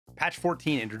Patch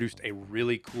 14 introduced a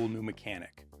really cool new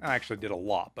mechanic. I actually did a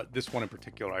lot, but this one in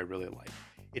particular I really like.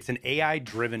 It's an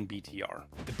AI-driven BTR.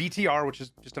 The BTR, which is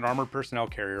just an armored personnel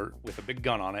carrier with a big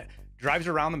gun on it, drives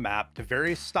around the map to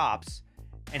various stops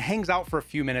and hangs out for a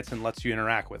few minutes and lets you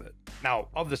interact with it. Now,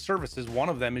 of the services, one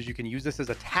of them is you can use this as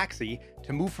a taxi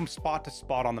to move from spot to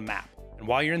spot on the map. And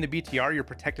while you're in the BTR, you're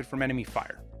protected from enemy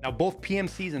fire. Now, both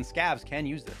PMCs and scavs can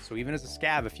use this. So even as a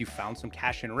scav, if you found some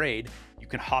cash in raid, you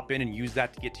can hop in and use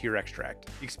that to get to your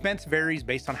extract. The expense varies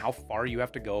based on how far you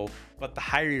have to go, but the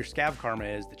higher your scav karma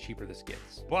is, the cheaper this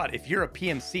gets. But if you're a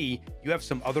PMC, you have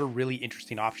some other really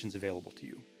interesting options available to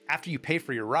you. After you pay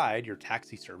for your ride, your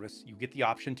taxi service, you get the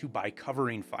option to buy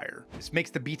covering fire. This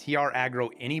makes the BTR aggro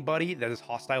anybody that is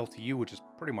hostile to you, which is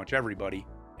pretty much everybody.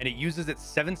 And it uses its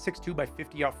 7.62 by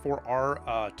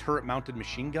 50-4R turret-mounted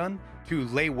machine gun to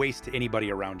lay waste to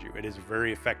anybody around you. It is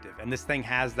very effective. And this thing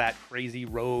has that crazy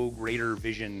rogue raider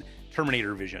vision,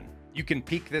 Terminator vision. You can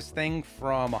peek this thing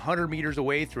from 100 meters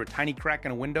away through a tiny crack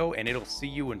in a window, and it'll see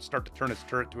you and start to turn its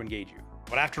turret to engage you.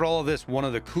 But after all of this, one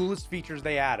of the coolest features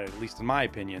they added, at least in my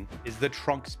opinion, is the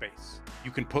trunk space.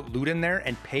 You can put loot in there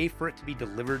and pay for it to be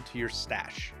delivered to your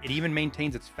stash. It even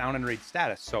maintains its found and raid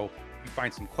status, so if you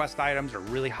find some quest items or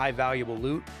really high valuable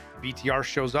loot, the BTR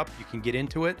shows up, you can get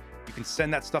into it, you can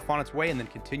send that stuff on its way and then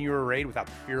continue your raid without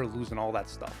the fear of losing all that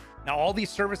stuff. Now, all these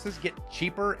services get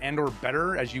cheaper and or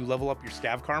better as you level up your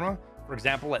scav karma. For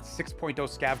example, at 6.0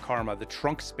 scav karma, the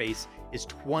trunk space is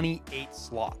 28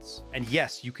 slots. And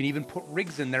yes, you can even put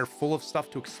rigs in there full of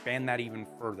stuff to expand that even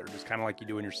further, just kind of like you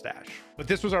do in your stash. But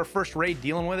this was our first raid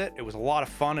dealing with it. It was a lot of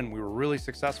fun and we were really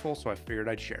successful, so I figured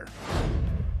I'd share.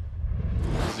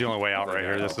 This is the only way out right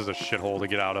here. This is a shithole to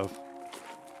get out of.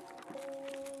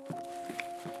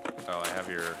 Oh, I have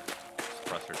your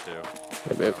suppressor too.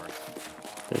 Hey, babe.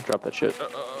 Just drop that shit.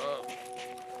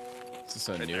 Is this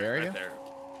a Right new there, area? right there.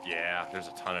 Yeah, there's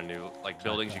a ton of new, like,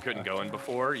 buildings you couldn't go in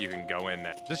before. You can go in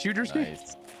now. Is this you, Drewski?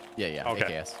 Nice. Yeah, yeah. Okay.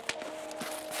 AKS.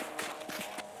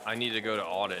 I need to go to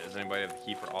audit. Does anybody have a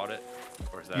key for audit?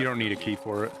 Or is that You don't need a key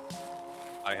for it.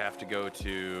 I have to go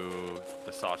to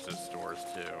the sausage stores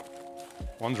too.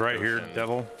 One's right here, Ocean.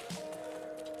 Devil.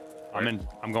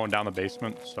 I'm going down the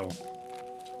basement, so.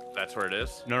 That's where it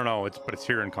is? No, but it's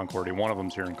here in Concordia. One of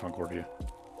them's here in Concordia.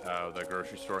 Oh, the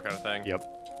grocery store kind of thing? Yep.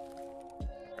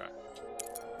 Okay.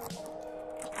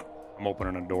 I'm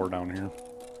opening a door down here.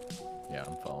 Yeah,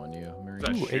 I'm following you. Marine.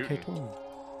 That Ooh, shooting? AK-12.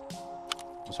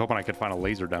 I was hoping I could find a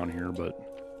laser down here, but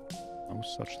no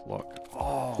such luck.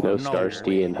 Oh, No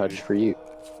Starsty and Hutch for you.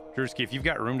 Drewski, if you've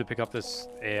got room to pick up this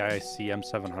AIC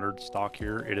M700 stock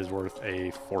here, it is worth a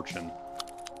fortune.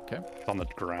 Okay. It's on the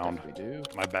ground. We do.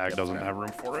 My bag doesn't have room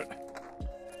for it.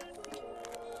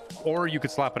 Or you could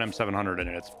slap an M700 in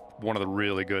it. It's one of the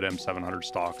really good M700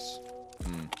 stocks.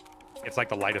 It's like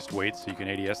the lightest weight, so you can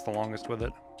ADS the longest with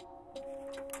it.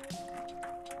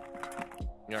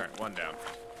 All right, one down.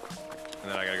 And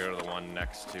then I gotta go to the one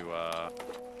next to,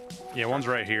 Yeah, one's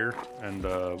right here, and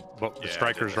but the Yeah,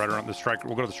 striker's I did right around the striker.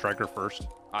 We'll go to the striker first.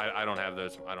 I don't have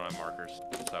those, I don't have markers,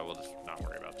 so we'll just not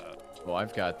worry about that. Well,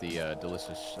 I've got the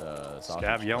delicious sausage.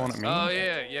 Scab yelling at me. Oh,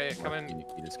 yeah, come in.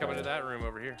 You just Come into gotta- that room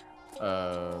over here.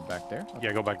 Back there?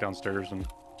 Yeah, go back downstairs and.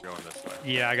 Going this way.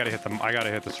 Yeah, I gotta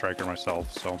hit the striker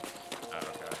myself. So. Oh,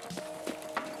 okay.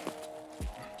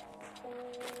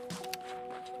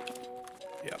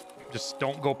 Yeah. Just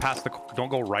don't go past the. Don't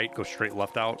go right. Go straight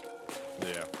left out.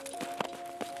 Yeah.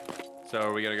 So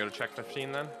are we gonna go to check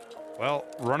 15 then? Well,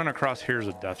 running across here is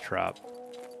a death trap,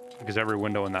 because every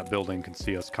window in that building can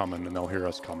see us coming and they'll hear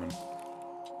us coming.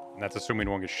 And that's assuming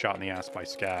no one gets shot in the ass by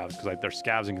scavs, because there's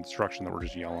scavs in construction that were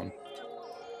just yelling.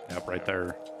 Yep, right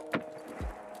there.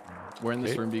 Where in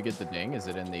this Okay. room do you get the ding? Is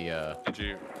it in the Did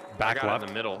you? Back I got it left. in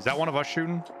the middle. Is that one of us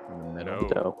shooting? middle?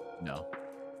 No. No.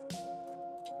 No.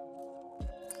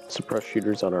 Suppress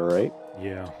shooters on our right.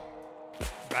 Yeah.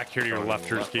 Back here to your Going left,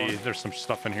 to the left Drewski. one? There's some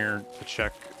stuff in here to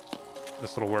check.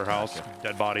 This little warehouse, Gotcha.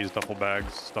 dead bodies, duffel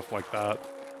bags, stuff like that.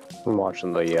 I'm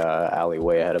watching the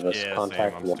alleyway ahead of us. Yeah,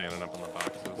 Contact same. I'm one. standing up on the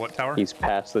boxes. What tower? He's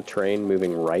past the train,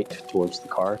 moving right towards the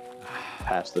car.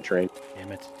 Past the train.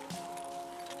 Damn it.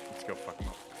 Let's go fuck him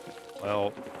up.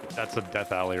 Well, that's a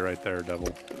death alley right there, Devil.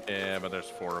 Yeah, but there's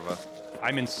 4 of us.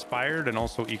 I'm inspired and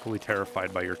also equally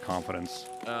terrified by your confidence.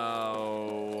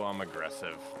 Oh, I'm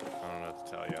aggressive. I don't know what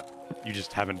to tell you. You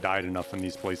just haven't died enough in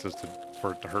these places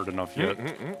for it to hurt enough yet.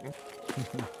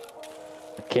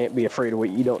 Can't be afraid of what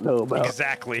you don't know about.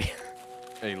 Exactly.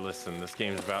 Hey, listen, this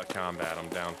game's about combat. I'm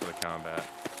down for the combat.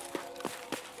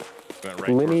 Went right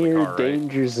towards the Linear car, right?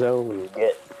 danger zone.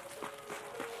 Get.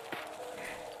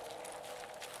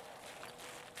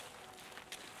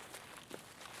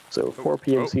 So 4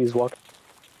 PMCs walking.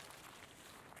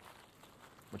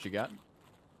 What you got?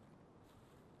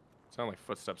 Sound like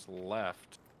footsteps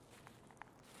left.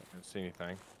 I didn't see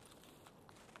anything.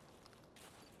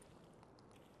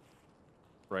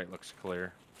 Right looks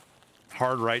clear.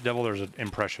 Hard right, Devil. There's an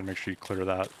impression. Make sure you clear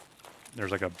that.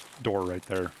 There's like a door right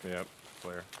there. Yep,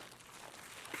 clear.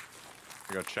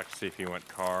 I go check to see if he went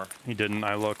car. He didn't.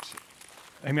 I looked.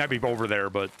 He might be over there,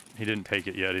 but he didn't take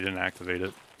it yet. He didn't activate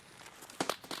it.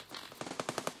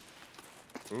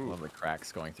 Ooh. Love the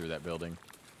cracks going through that building.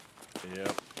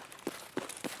 Yep.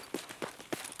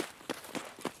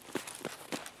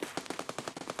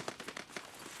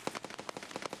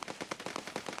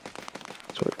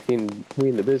 So we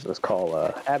in the business call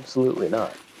absolutely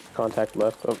not. Contact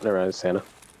left. Oh, never mind, it's Santa.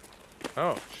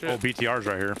 Oh shit. Oh, BTR's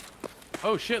right here.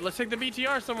 Oh shit, let's take the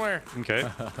BTR somewhere. Okay.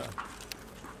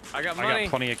 I got I money. got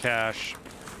plenty of cash.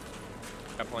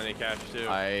 Got plenty of cash too.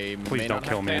 Please don't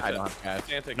kill me. I don't have cash.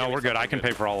 Santa, No, give me we're good. I something can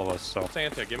pay for all of us. So.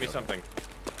 Santa, give me something.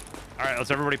 All right,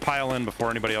 let's everybody pile in before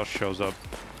anybody else shows up.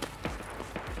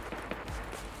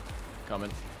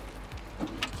 Coming.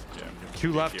 Yeah,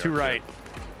 2 left, 2 right.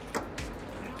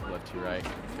 Left, 2 right.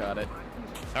 Got it.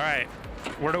 All right.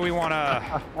 Where do we want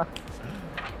to?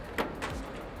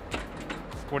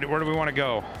 Where do we want to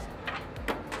go?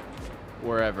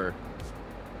 Wherever.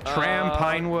 Tram,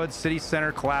 Pinewood, City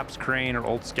Center, Collapse Crane, or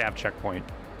Old Scab Checkpoint.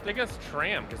 I think it's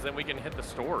Tram, because then we can hit the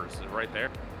stores right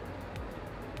there.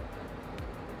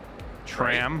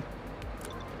 Tram.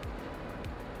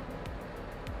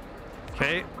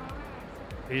 Okay.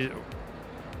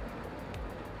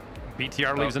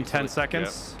 BTR leaves in 10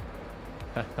 seconds.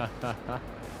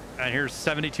 And here's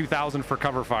 72,000 for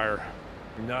cover fire.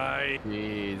 Nice.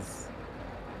 Jeez.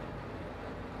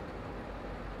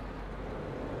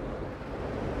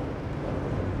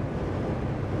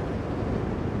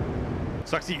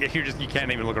 Sucks you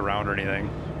can't even look around or anything.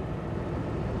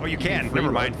 Oh, you can. free Never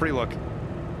look. mind. Free look.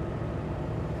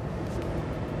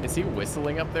 Is he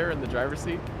whistling up there in the driver's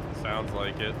seat? Sounds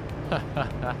like it.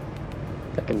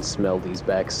 I can smell these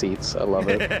back seats. I love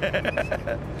it.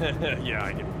 Yeah,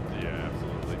 I can. Yeah,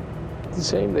 absolutely. It's a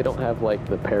shame they don't have like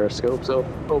the periscopes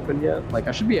open yet. Like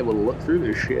I should be able to look through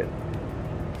this shit.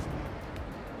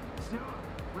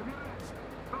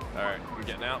 All right, we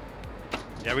getting out.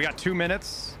 Yeah, we got 2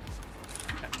 minutes.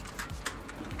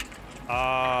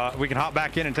 We can hop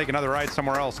back in and take another ride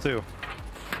somewhere else too.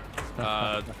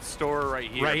 Store right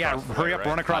here. Right, yeah. across the Hurry way, up, right?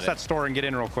 run across Got it. that store and get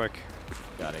in real quick.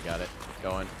 Got it.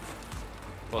 Going.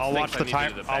 Well, I'll watch things the I need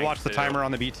time. to do I'll bank, watch the too. timer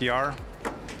on the BTR.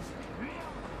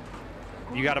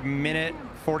 You got 1:45.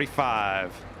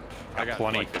 I got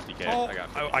plenty. like 50K. Oh, I got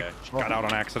I 50K. got out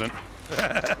on accident.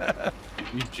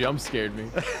 You jump scared me.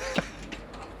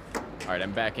 All right,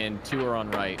 I'm back in. 2 are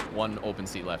on right. 1 open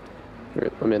seat left.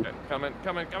 Here, I'm in. Okay,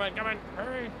 coming.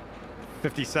 Hurry.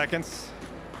 50 seconds.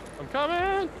 I'm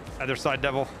coming. Other side,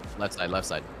 Devil. Left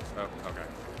side. Oh, okay.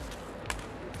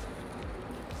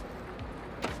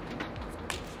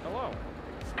 Hello.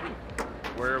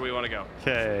 Where do we want to go?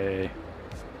 Okay.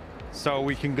 So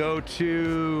we can go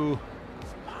to.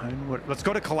 Let's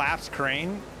go to Collapse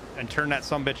Crane and turn that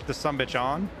sumbitch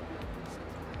on.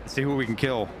 And see who we can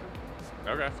kill.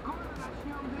 Okay.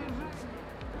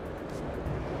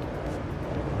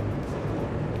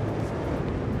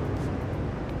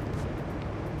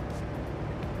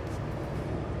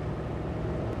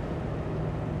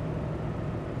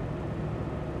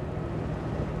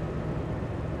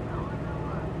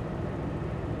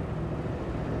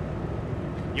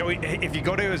 Yo, if you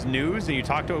go to his news and you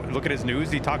look at his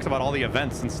news, he talks about all the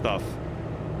events and stuff.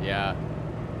 Yeah.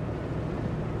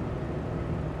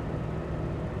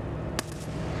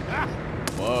 Ah,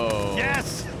 Whoa.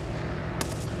 yes!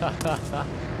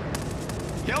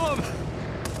 Kill him!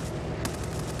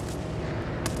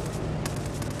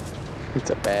 It's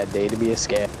a bad day to be a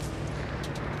scab.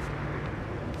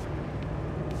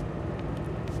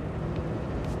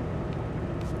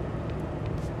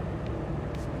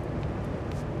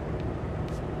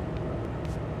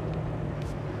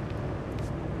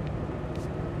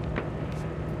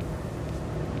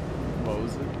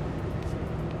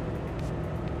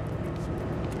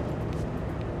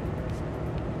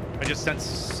 I just sent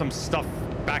some stuff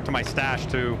back to my stash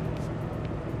too.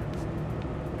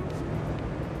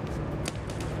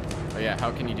 Oh yeah,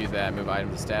 how can you do that? Move item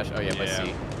to stash? Oh yeah, by Yeah.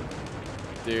 C.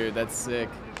 Dude, that's sick.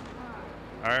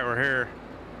 All right, we're here.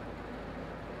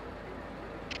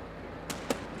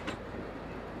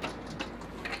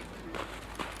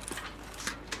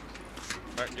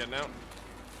 All right, getting out.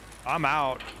 I'm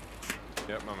out.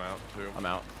 Yep, I'm out too. I'm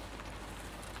out.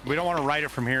 We don't want to ride it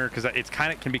from here because it's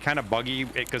can be kind of buggy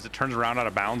because it turns around out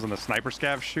of bounds and the sniper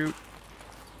scavs shoot.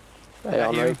 Hey,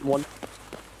 on right, one.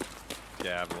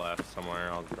 Yeah, I've left somewhere.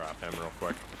 I'll drop him real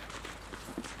quick.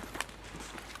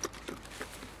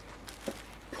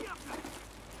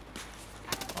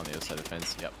 On the other side of the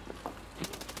fence. Yep.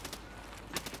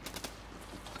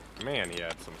 Man, he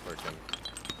had some freaking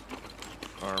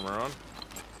armor on.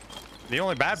 The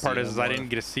only bad part is I didn't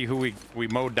get to see who we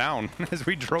mowed down as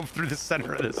we drove through the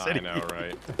center of the city. I know,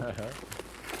 right?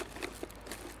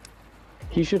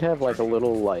 He should have like a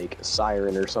little like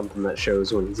siren or something that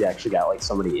shows when he's actually got like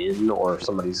somebody in or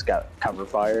somebody's got cover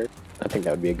fire. I think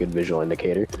that would be a good visual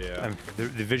indicator. Yeah. The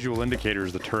visual indicator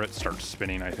is the turret starts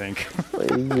spinning, I think.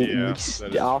 You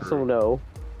also know,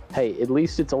 hey, at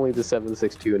least it's only the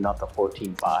 7.62 and not the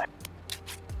 14.5.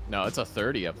 No, it's a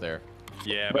 30 up there.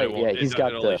 Yeah, Right, but it won't, yeah, he's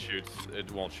got the.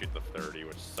 It won't shoot the 30,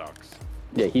 which sucks.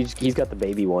 Yeah, he's got the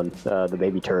baby one. The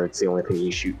baby turret's the only thing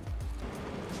he's shooting.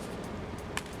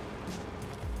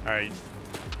 All right.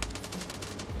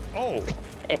 Oh.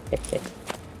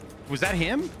 Was that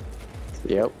him?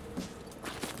 Yep.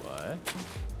 What?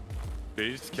 Did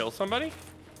he just kill somebody?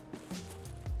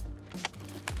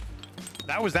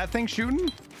 That was that thing shooting?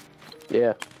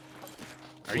 Yeah.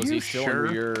 Are Was you he still sure?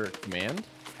 under your command?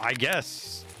 I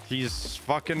guess he's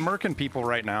fucking murking people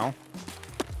right now.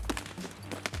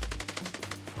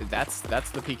 That's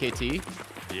the PKT?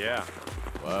 Yeah.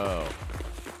 Whoa.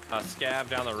 Scav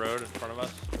down the road in front of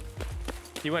us.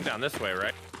 He went down this way,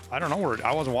 right? I don't know where.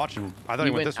 I wasn't watching. I thought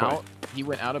he went this way. He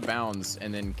went out of bounds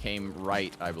and then came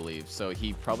right, I believe. So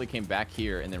he probably came back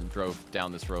here and then drove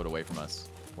down this road away from us.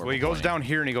 Well, he goes down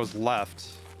here and he goes left.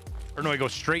 Or no, he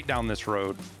goes straight down this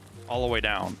road, all the way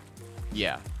down.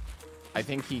 Yeah. I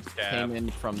think he came in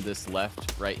from this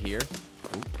left right here.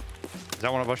 Oop. Is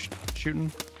that one of us shooting?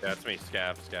 Yeah, that's me.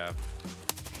 Scav.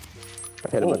 I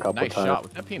hit him a couple nice times. shot.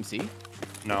 Was that PMC?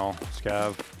 No,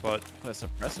 Scav, but What a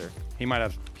suppressor. he might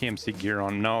have PMC gear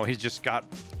on. No, he's just got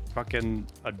fucking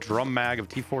a drum mag of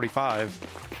T45.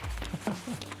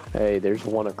 Hey, there's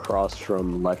one across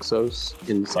from Lexos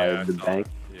inside the bank.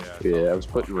 Yeah, I was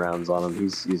putting rounds on him.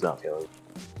 He's not feeling it.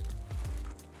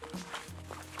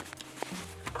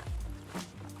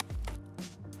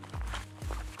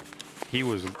 He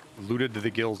was looted to the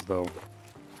gills, though.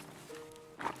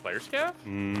 Player Scav?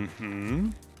 Mm-hmm.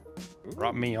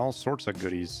 Brought me all sorts of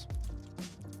goodies.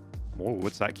 Whoa,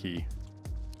 what's that key?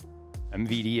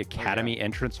 MVD Academy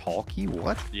entrance hall key?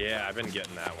 What? Yeah, I've been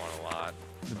getting that one a lot.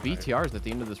 The BTR is at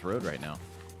the end of this road right now.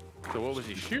 So what was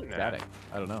he shooting at? Static.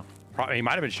 I don't know. Probably, he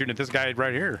might have been shooting at this guy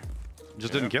right here.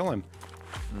 Just didn't kill him.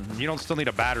 You don't still need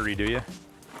a battery, do you?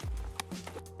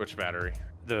 Which battery?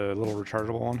 The little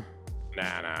rechargeable one? Nah,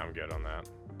 I'm good on that.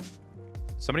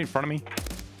 Somebody in front of me?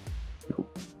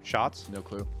 Shots? No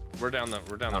clue. We're down the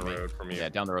road from you. Yeah,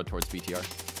 down the road towards BTR.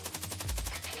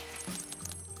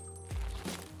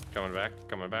 Coming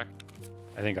back.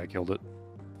 I think I killed it.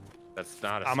 That's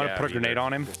not a I'm gonna scav put a grenade either.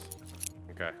 on him.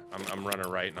 Okay, I'm running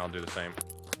right and I'll do the same.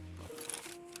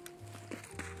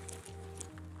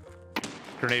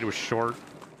 Grenade was short.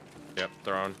 Yep,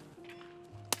 thrown.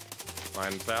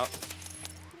 Line's out.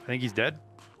 I think he's dead.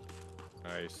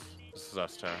 Nice. This is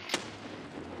us time.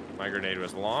 My grenade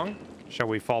was long. Shall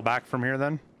we fall back from here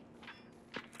then?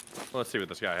 Well, let's see what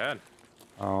this guy had.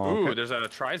 Oh, Ooh, okay. there's a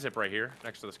tri-zip right here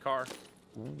next to this car.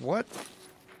 What?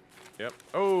 Yep.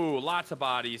 Oh, lots of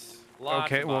bodies.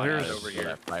 Lots Okay, of well, bodies here's- over Where here.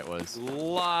 that fight was.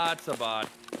 Lots of bodies.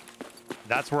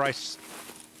 That's where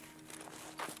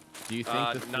Do you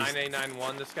think this was...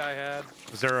 9A91 this guy had.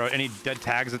 Is there any dead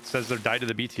tags that says they're died to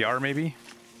the BTR maybe?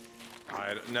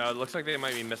 No, it looks like they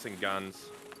might be missing guns.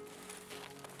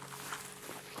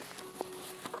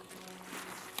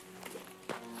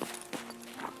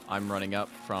 I'm running up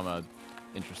from a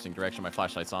interesting direction. My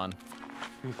flashlight's on.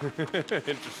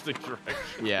 Interesting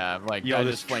direction. Yeah, like Yo, I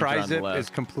this just flanked around the tri-zip left. is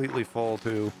completely full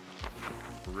too.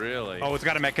 Really? Oh, it's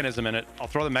got a mechanism in it. I'll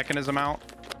throw the mechanism out.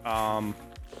 I'm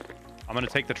gonna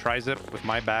take the tri-zip with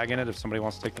my bag in it if somebody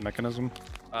wants to take the mechanism.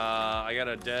 I got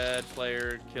a dead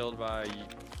player killed by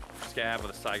Scav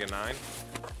with a Saiga 9.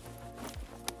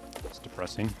 It's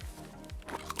depressing.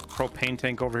 Propane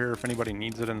tank over here if anybody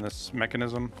needs it in this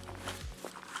mechanism.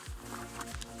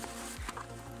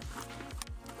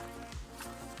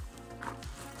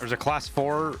 There's a class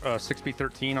 4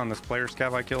 6B13 on this player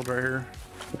scav I killed right here.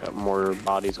 Got more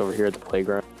bodies over here at the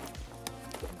playground.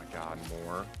 Oh my god,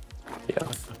 more. Yeah.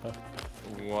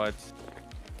 What?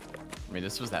 I mean,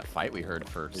 this was that fight we heard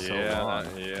for so Yeah, long.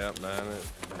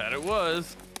 that it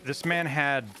was. This man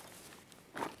had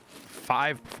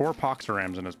 4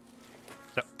 Poxorams in his...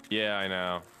 Yeah, I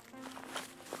know.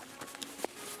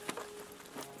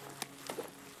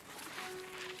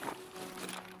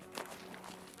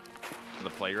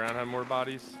 playground have more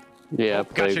bodies? Yeah,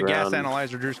 Got your gas playground.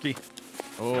 analyzer, Drewski.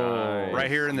 Oh, Nice. Right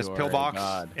here in this you are a pillbox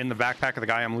god. in the backpack of the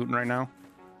guy I'm looting right now.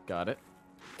 Got it.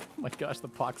 Oh my gosh, the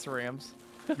pox rams.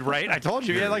 Right? I told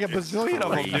you, he had like a bazillion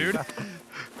of them, dude.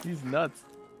 He's nuts.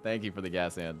 Thank you for the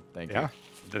gas and thank Yeah.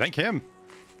 you. Thank him.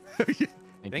 Thank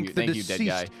you, dead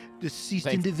guy. Deceased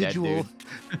Thanks, dead individual.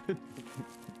 dude.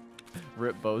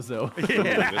 Rip bozo. This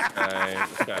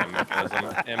guy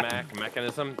mechanism. MAC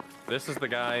mechanism. This is the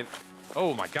guy.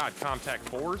 Oh my god, Contact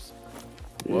 4s?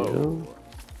 Whoa.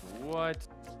 What?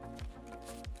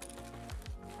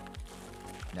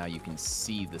 Now you can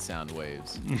see the sound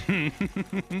waves. You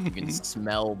can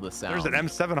smell the sound. There's an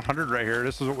M700 right here.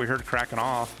 This is what we heard cracking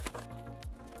off.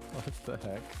 What the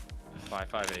heck?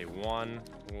 55A1.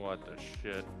 What the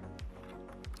shit?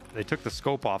 They took the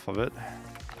scope off of it.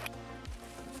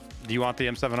 Do you want the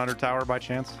M700 tower by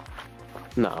chance?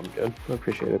 No, I'm good. I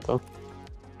appreciate it though.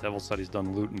 Devil said he's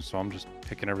done looting, so I'm just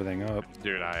picking everything up.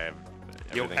 Dude, I have.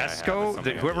 Yo, everything I have is Esco,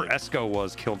 something I whoever need. Esco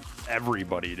was killed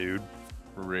everybody, dude.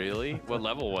 Really? What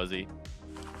level was he?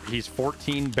 He's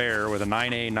 14 bear with a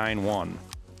 9A91.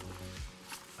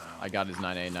 I got his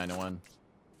 9A 901.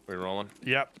 We rolling?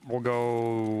 Yep, we'll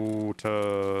go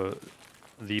to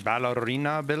the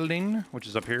Ballerina building, which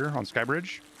is up here on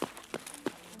Skybridge.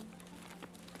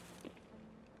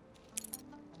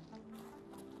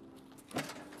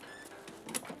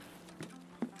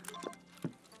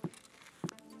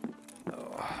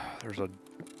 There's a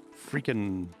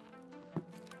freaking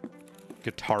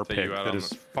guitar So pick you out that on is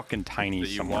the- fucking tiny That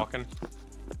you somewhere. walking?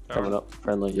 Coming up,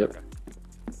 friendly. Yep.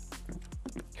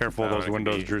 Careful of those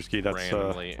windows, Drewski. That's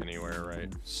randomly anywhere,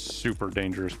 right? super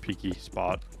dangerous peaky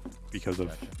spot because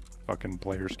of fucking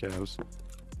player scavs.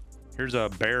 Here's a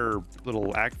bear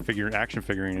little action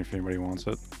figurine if anybody wants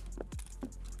it.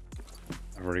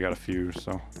 I've already got a few,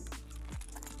 so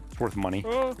it's worth money.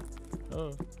 Oh.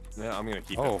 Yeah, I'm gonna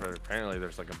keep Oh. it for. Apparently,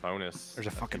 there's like a bonus. There's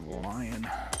a fucking lion.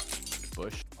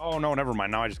 Bush. Oh no, never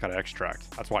mind. Now I just gotta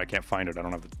extract. That's why I can't find it. I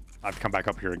don't have the. I have to come back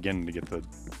up here again to get the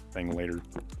thing later.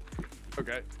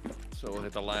 Okay. So we'll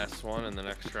hit the last one and then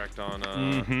extract on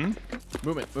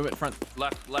Movement, front.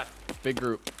 left. Big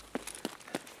group.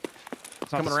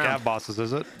 It's not coming the around. scav bosses,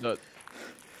 is it? The,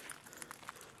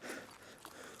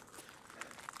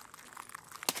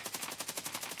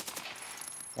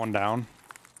 One down.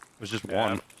 It was just Yeah.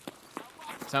 one.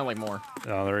 sound like more.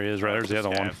 Oh, there he is. Right there's the other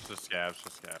one. Just scabs.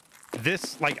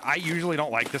 This, like, I usually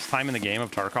don't like this time in the game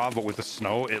of Tarkov, but with the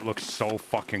snow, it looks so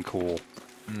fucking cool.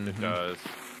 It does.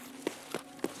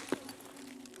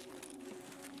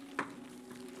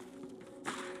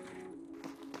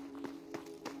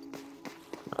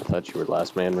 I thought you were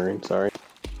last man, Marine. Sorry.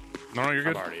 No, you're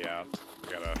I'm good. already out.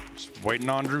 I gotta. Just waiting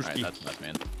on All right, Drewski. that's last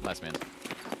man. Last man.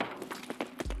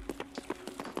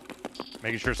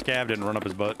 Making sure Scav didn't run up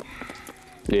his butt.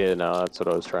 Yeah, no, that's what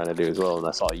I was trying to do as well. And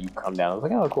I saw you come down. I was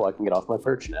like, oh, cool. I can get off my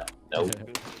perch now. Nope.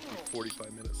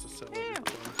 45 minutes to sell everything.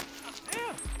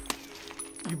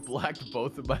 You blacked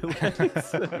both of my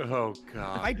legs. Oh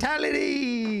god.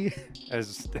 Vitality!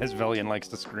 As Velian likes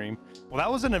to scream. Well,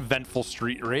 that was an eventful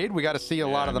street raid. We got to see a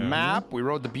lot of the map. We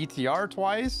rode the BTR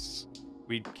twice.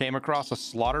 We came across a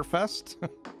Slaughterfest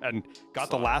and got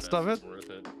the last of it. Worth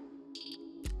it.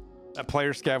 That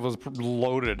player scav was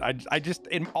loaded. I just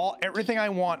everything I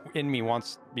want in me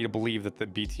wants me to believe that the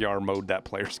BTR mowed that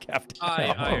player scav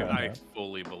down. I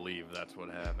fully believe that's what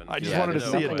happened. I just wanted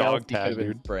to see a dog tag,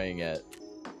 dude. Spraying it.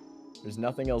 There's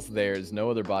nothing else there. There's no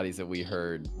other bodies that we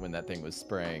heard when that thing was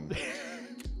spraying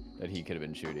that he could have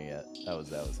been shooting at. That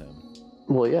was him.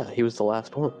 Well, yeah, he was the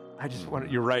last one. I just wanted.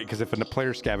 You're right, because if a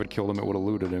player scav had killed him, it would have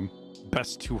looted him.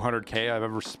 Best 200k I've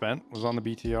ever spent was on the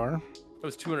BTR. It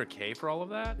was 200k for all of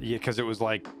that? Yeah, because it was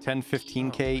like 10,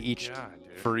 15k each God,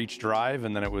 dude. for each drive,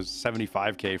 and then it was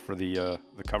 75k for the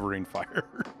covering fire.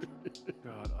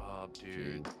 God up,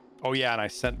 dude. Oh yeah, and I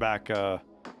sent back. I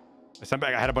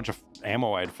had a bunch of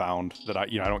ammo I'd found that I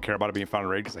don't care about it being found in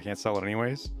raid because I can't sell it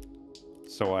anyways.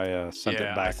 So I sent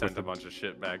it back. I sent with a bunch of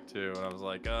shit back too, and I was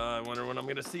like, I wonder when I'm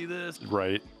gonna see this.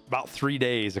 Right, about 3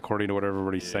 days according to what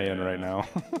everybody's saying right now.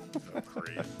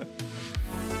 Crazy.